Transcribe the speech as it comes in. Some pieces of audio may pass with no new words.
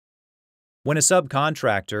When a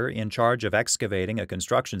subcontractor in charge of excavating a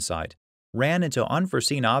construction site ran into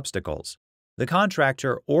unforeseen obstacles, the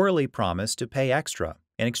contractor orally promised to pay extra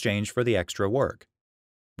in exchange for the extra work.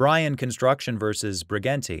 Bryan Construction versus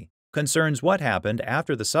Brighenti concerns what happened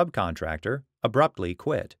after the subcontractor abruptly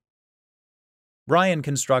quit. Bryan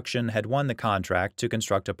Construction had won the contract to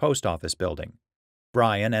construct a post office building.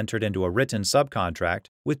 Bryan entered into a written subcontract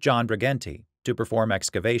with John Brighenti to perform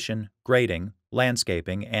excavation, grading,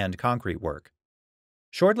 landscaping, and concrete work.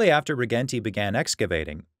 Shortly after Brighenti began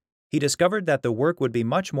excavating, he discovered that the work would be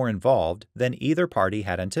much more involved than either party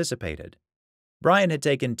had anticipated. Bryan had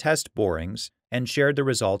taken test borings and shared the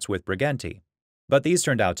results with Brighenti, but these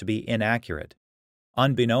turned out to be inaccurate.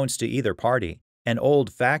 Unbeknownst to either party, an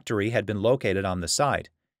old factory had been located on the site,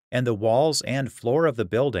 and the walls and floor of the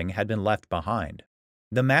building had been left behind.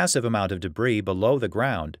 The massive amount of debris below the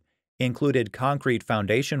ground included concrete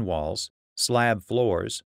foundation walls, slab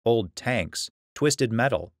floors, old tanks, twisted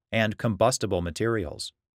metal, and combustible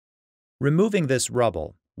materials. Removing this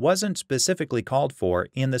rubble wasn't specifically called for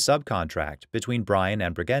in the subcontract between Bryan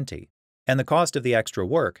and Brighenti, and the cost of the extra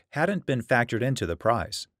work hadn't been factored into the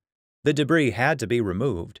price. The debris had to be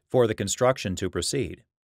removed for the construction to proceed.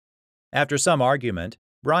 After some argument,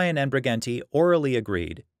 Bryan and Brighenti orally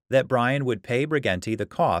agreed that Bryan would pay Brighenti the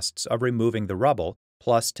costs of removing the rubble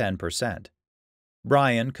plus 10%.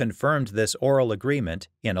 Bryan confirmed this oral agreement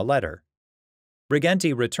in a letter.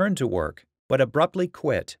 Brighenti returned to work, but abruptly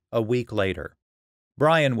quit a week later.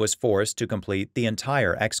 Bryan was forced to complete the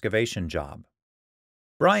entire excavation job.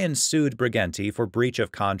 Bryan sued Brighenti for breach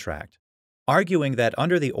of contract, arguing that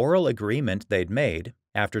under the oral agreement they'd made,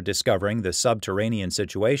 after discovering the subterranean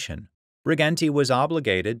situation, Brighenti was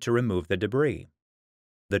obligated to remove the debris.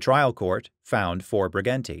 The trial court found for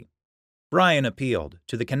Brighenti. Bryan appealed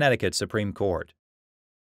to the Connecticut Supreme Court.